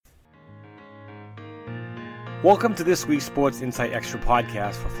Welcome to this week's Sports Insight Extra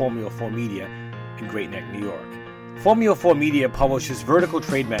podcast for Formula 4 Media in Great Neck, New York. Formula 4 Media publishes vertical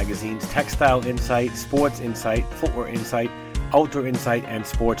trade magazines, Textile Insight, Sports Insight, Footwear Insight, Outdoor Insight, and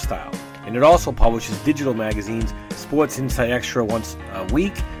Sports Style. And it also publishes digital magazines, Sports Insight Extra once a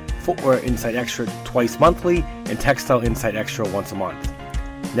week, Footwear Insight Extra twice monthly, and Textile Insight Extra once a month.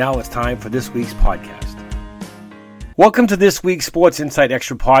 Now it's time for this week's podcast. Welcome to this week's Sports Insight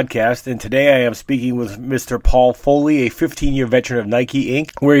Extra podcast, and today I am speaking with Mr. Paul Foley, a 15-year veteran of Nike,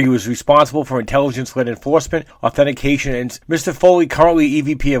 Inc., where he was responsible for intelligence-led enforcement, authentication, and Mr. Foley, currently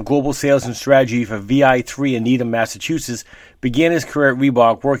EVP of Global Sales and Strategy for VI3 in Needham, Massachusetts, began his career at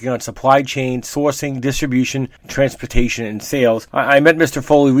Reebok working on supply chain, sourcing, distribution, transportation, and sales. I met Mr.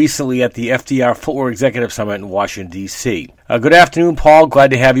 Foley recently at the FDR Footwear Executive Summit in Washington, D.C. Good afternoon, Paul.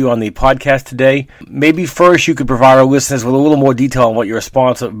 Glad to have you on the podcast today. Maybe first you could provide our listeners with a little more detail on what your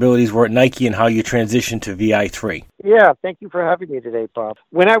responsibilities were at Nike and how you transitioned to VI3. Yeah, thank you for having me today, Bob.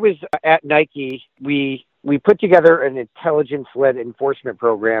 When I was at Nike, we put together an intelligence-led enforcement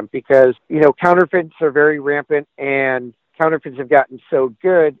program because, counterfeits are very rampant and counterfeits have gotten so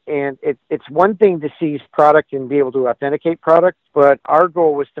good, and it's one thing to seize product and be able to authenticate product, but our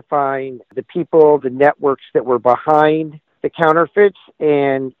goal was to find the people, the networks that were behind the counterfeits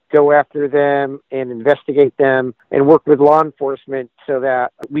and go after them and investigate them and work with law enforcement so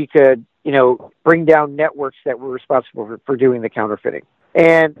that we could, bring down networks that were responsible for doing the counterfeiting.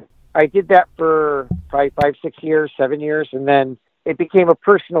 And I did that for probably 5, 6 years, 7 years, and then it became a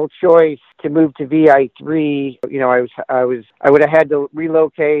personal choice to move to VI3. I would have had to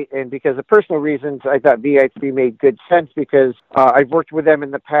relocate, and because of personal reasons, I thought VI3 made good sense because I've worked with them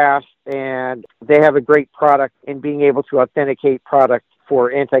in the past, and they have a great product in being able to authenticate product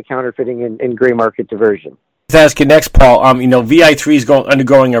for anti-counterfeiting and gray market diversion. Let's ask you next, Paul. VI3 is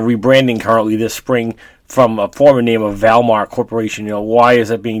undergoing a rebranding currently this spring from a former name of Valmar Corporation. Why is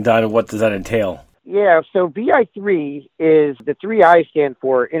that being done, and what does that entail? Yeah, so VI3 is, the 3 I stand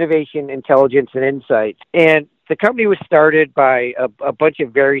for Innovation, Intelligence, and Insight. And the company was started by a bunch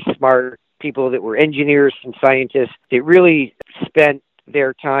of very smart people that were engineers and scientists that really spent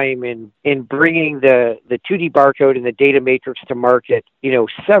their time in bringing the 2D barcode and the data matrix to market,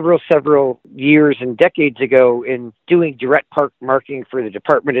 several years and decades ago, in doing direct marketing for the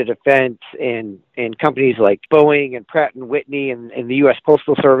Department of Defense and companies like Boeing and Pratt & Whitney and the U.S.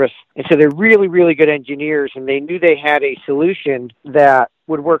 Postal Service. And so they're really, really good engineers, and they knew they had a solution that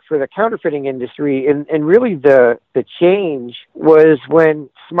would work for the counterfeiting industry. And really the change was when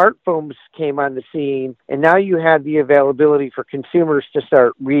smartphones came on the scene, and now you had the availability for consumers to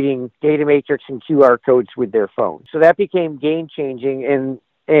start reading data matrix and QR codes with their phones. So that became game-changing,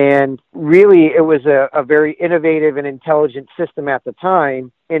 and really it was a very innovative and intelligent system at the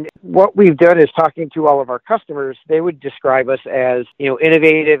time. And what we've done is, talking to all of our customers, they would describe us as,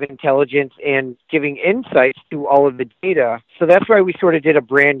 innovative, intelligent, and giving insights to all of the data. So that's why we sort of did a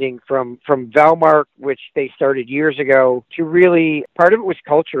branding from Valmar, which they started years ago, to really, part of it was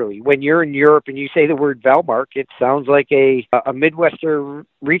culturally. When you're in Europe and you say the word Valmar, it sounds like a Midwestern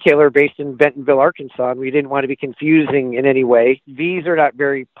retailer based in Bentonville, Arkansas, and we didn't want to be confusing in any way. V's are not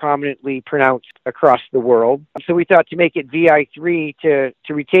very prominently pronounced across the world. So we thought to make it VI3 to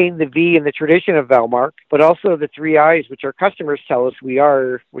retain the V in the tradition of Valmar, but also the 3 I's, which our customers tell us we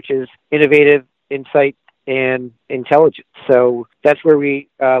are, which is innovative, insight, and intelligence. So that's where we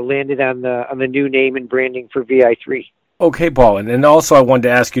landed on the new name and branding for VI3. Okay, Paul, and also I wanted to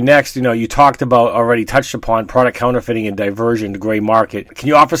ask you next, you touched upon product counterfeiting and diversion to gray market. Can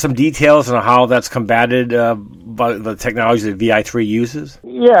you offer some details on how that's combated by the technology that VI3 uses?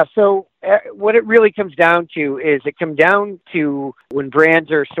 Yeah, so what it really comes down to is when brands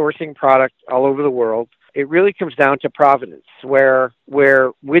are sourcing product all over the world, it really comes down to provenance, where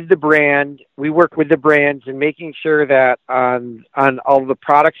with the brand, we work with the brands and making sure that on all the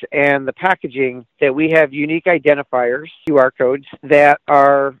products and the packaging that we have unique identifiers, QR codes, that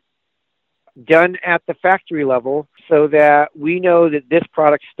are done at the factory level so that we know that this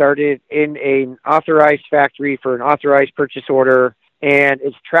product started in an authorized factory for an authorized purchase order and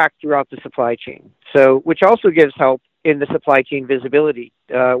it's tracked throughout the supply chain. So, which also gives help in the supply chain visibility,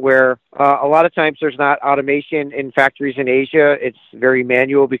 where a lot of times there's not automation in factories in Asia. It's very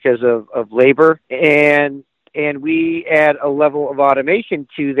manual because of labor. And we add a level of automation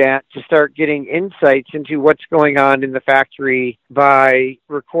to that to start getting insights into what's going on in the factory by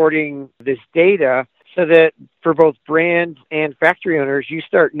recording this data, so that for both brands and factory owners, you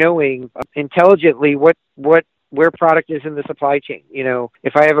start knowing intelligently what where product is in the supply chain.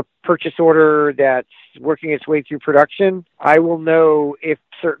 If I have a purchase order that's working its way through production, I will know if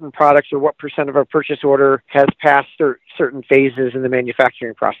certain products or what percent of our purchase order has passed certain phases in the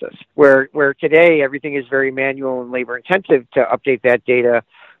manufacturing process. Where today everything is very manual and labor intensive to update that data,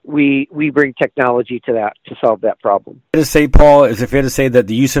 we bring technology to that to solve that problem. Paul, is it fair to say that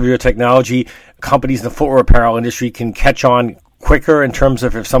the use of your technology, companies in the footwear apparel industry can catch on quicker in terms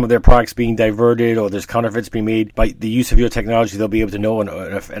of if some of their products being diverted or there's counterfeits being made? By the use of your technology, they'll be able to know in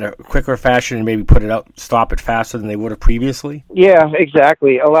a quicker fashion and maybe stop it faster than they would have previously? Yeah,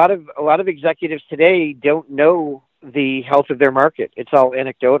 exactly. A lot of executives today don't know the health of their market. It's all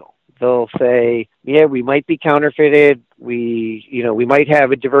anecdotal. They'll say, yeah, we might be counterfeited. We might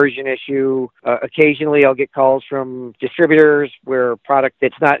have a diversion issue. Occasionally I'll get calls from distributors where a product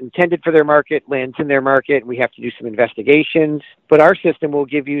that's not intended for their market lands in their market, and we have to do some investigations. But our system will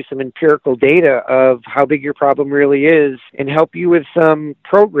give you some empirical data of how big your problem really is and help you with some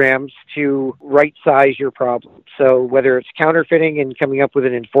programs to right-size your problem. So whether it's counterfeiting and coming up with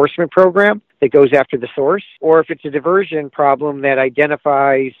an enforcement program that goes after the source, or if it's a diversion problem that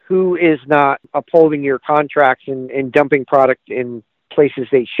identifies who is not upholding your contracts and dumping product in places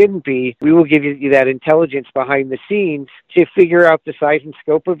they shouldn't be, we will give you that intelligence behind the scenes to figure out the size and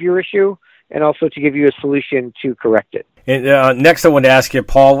scope of your issue and also to give you a solution to correct it. And next I want to ask you,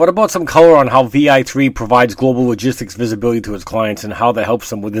 Paul, what about some color on how VI3 provides global logistics visibility to its clients and how that helps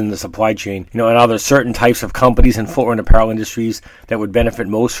them within the supply chain? And are there certain types of companies in footwear and apparel industries that would benefit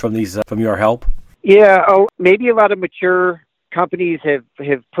most from your help? Yeah, maybe a lot of mature companies have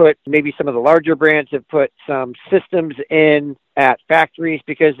put, maybe some of the larger brands have put some systems in at factories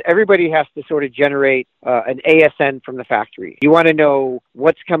because everybody has to sort of generate an ASN from the factory. You want to know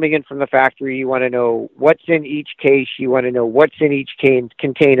what's coming in from the factory. You want to know what's in each case. You want to know what's in each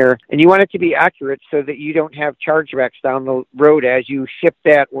container. And you want it to be accurate so that you don't have chargebacks down the road as you ship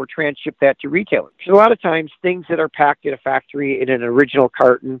that or transship that to retailers. Because a lot of times things that are packed at a factory in an original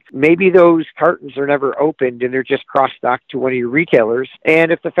carton, maybe those cartons are never opened and they're just cross-docked to one of your retailers.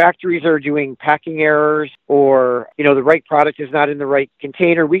 And if the factories are doing packing errors or, the right product is not in the right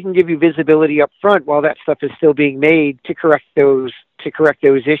container, we can give you visibility up front while that stuff is still being made to correct those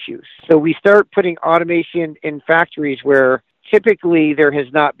issues. So we start putting automation in factories where typically there has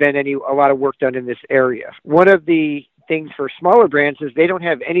not been a lot of work done in this area. One of the things for smaller brands is they don't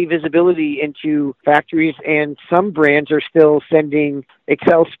have any visibility into factories, and some brands are still sending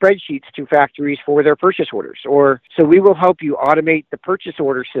Excel spreadsheets to factories for their purchase orders. So we will help you automate the purchase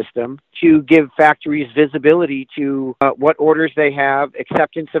order system to give factories visibility to what orders they have,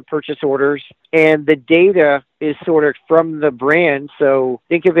 acceptance of purchase orders, and the data is sort of from the brand. So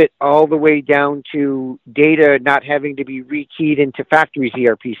think of it all the way down to data not having to be rekeyed into factories'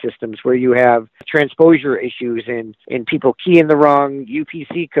 ERP systems where you have transposure issues and people key in the wrong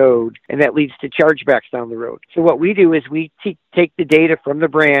UPC code, and that leads to chargebacks down the road. So what we do is we take the data from the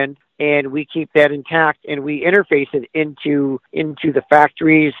brand and we keep that intact and we interface it into the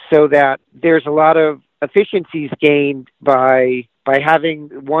factories so that there's a lot of efficiencies gained by having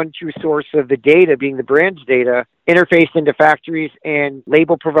one true source of the data, being the brand's data, interfaced into factories and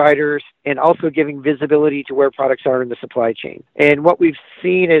label providers, and also giving visibility to where products are in the supply chain. And what we've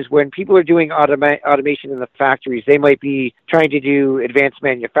seen is when people are doing automation in the factories, they might be trying to do advanced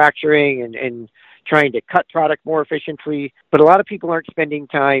manufacturing and trying to cut product more efficiently, but a lot of people aren't spending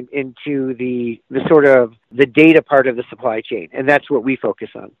time into the sort of the data part of the supply chain, and that's what we focus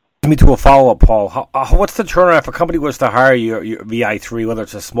on. Me to a follow-up, Paul. What's the turnaround if a company was to hire your VI3, whether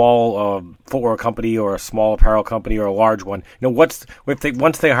it's a small footwear company or a small apparel company or a large one? Once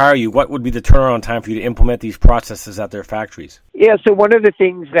they hire you, what would be the turnaround time for you to implement these processes at their factories? Yeah, so one of the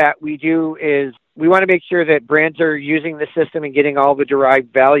things that we do is we want to make sure that brands are using the system and getting all the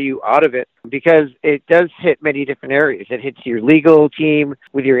derived value out of it, because it does hit many different areas. It hits your legal team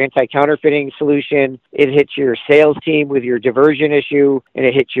with your anti-counterfeiting solution. It hits your sales team with your diversion issue, and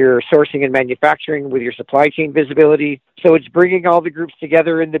it hits your sourcing and manufacturing with your supply chain visibility. So it's bringing all the groups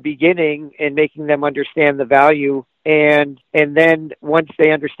together in the beginning and making them understand the value. And then once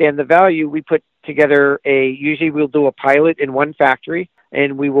they understand the value, we put together usually we'll do a pilot in one factory,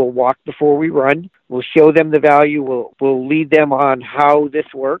 and we will walk before we run. We'll show them the value. We'll lead them on how this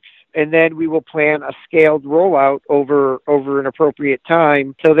works. And then we will plan a scaled rollout over an appropriate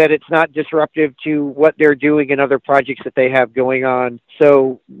time so that it's not disruptive to what they're doing in other projects that they have going on.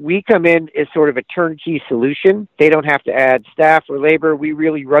 So we come in as sort of a turnkey solution. They don't have to add staff or labor. We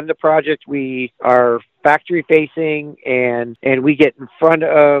really run the project. We are factory facing and we get in front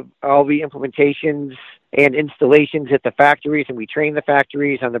of all the implementations and installations at the factories, and we train the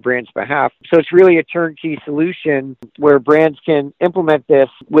factories on the brand's behalf. So it's really a turnkey solution where brands can implement this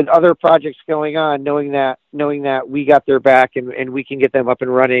with other projects going on, knowing that we got their back and we can get them up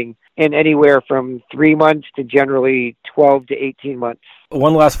and running in anywhere from 3 months to generally 12 to 18 months.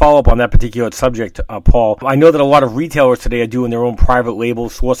 One last follow-up on that particular subject, Paul. I know that a lot of retailers today are doing their own private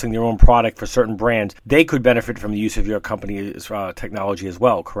labels, sourcing their own product for certain brands. They could benefit from the use of your company's technology as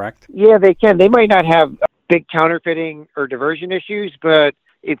well, correct? Yeah, they can. They might not have big counterfeiting or diversion issues, but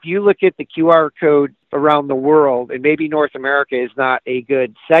if you look at the QR code around the world, and maybe North America is not a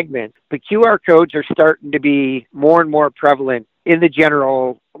good segment, but QR codes are starting to be more and more prevalent in the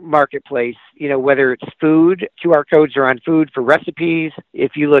general marketplace, whether it's food, QR codes are on food for recipes.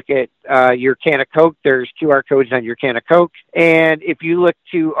 If you look at your can of Coke, there's QR codes on your can of Coke. And if you look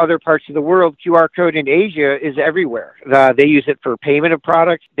to other parts of the world, QR code in Asia is everywhere. They use it for payment of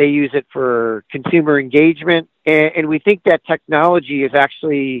products. They use it for consumer engagement. And we think that technology is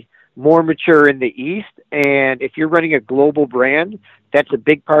actually more mature in the East. And if you're running a global brand, that's a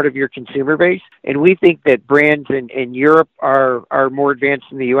big part of your consumer base. And we think that brands in Europe are more advanced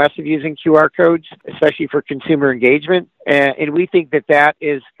in the U.S. of using QR codes, especially for consumer engagement. And we think that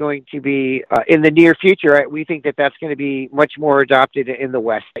is going to be, in the near future, we think that that's going to be much more adopted in the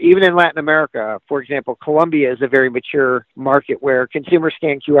West. Even in Latin America, for example, Colombia is a very mature market where consumers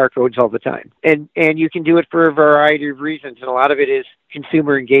scan QR codes all the time. And you can do it for a variety of reasons. And a lot of it is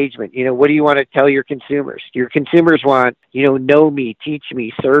consumer engagement. What do you want to tell your consumers? Your consumers want, know me, teach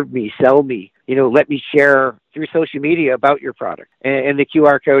me, serve me, sell me, let me share through social media about your product. And the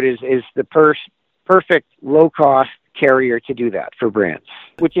QR code is the perfect low-cost carrier to do that for brands,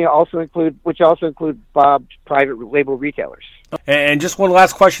 which also include Bob's private label retailers. And just one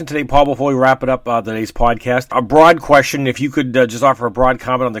last question today, Paul, before we wrap it up today's podcast. A broad question, if you could just offer a broad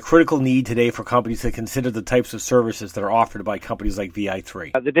comment on the critical need today for companies to consider the types of services that are offered by companies like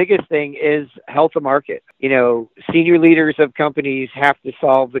VI3. The biggest thing is health of market. Senior leaders of companies have to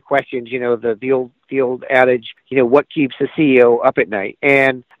solve the questions, the old adage, what keeps the CEO up at night?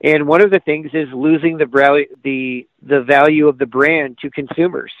 And one of the things is losing the value of the brand to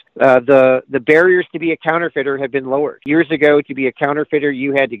consumers. The barriers to be a counterfeiter have been lowered. Years ago, to be a counterfeiter,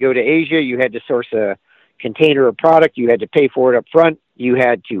 you had to go to Asia, you had to source a container of product, you had to pay for it up front, you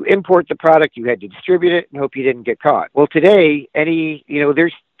had to import the product, you had to distribute it and hope you didn't get caught. Well, today,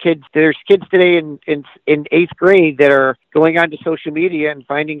 there's kids today in eighth grade that are going onto social media and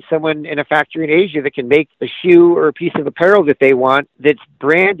finding someone in a factory in Asia that can make a shoe or a piece of apparel that they want that's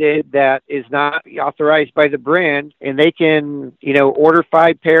branded, that is not authorized by the brand, and they can, order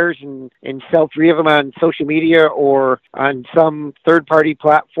 5 pairs and sell 3 of them on social media or on some third-party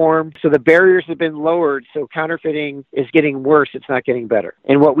platform. So the barriers have been lowered, so counterfeiting is getting worse. It's not getting better.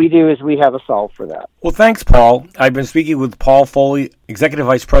 And what we do is we have a solve for that. Well, thanks, Paul. I've been speaking with Paul Foley, Executive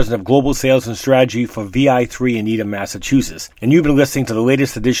Vice President of Global Sales and Strategy for VI3 in Needham, Massachusetts. And you've been listening to the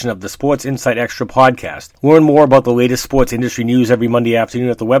latest edition of the Sports Insight Extra podcast. Learn more about the latest sports industry news every Monday afternoon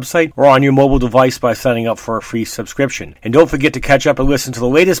at the website or on your mobile device by signing up for a free subscription. And don't forget to catch up and listen to the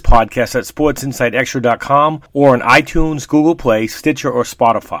latest podcast at sportsinsightextra.com or on iTunes, Google Play, Stitcher, or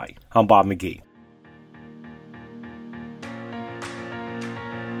Spotify. I'm Bob McGee.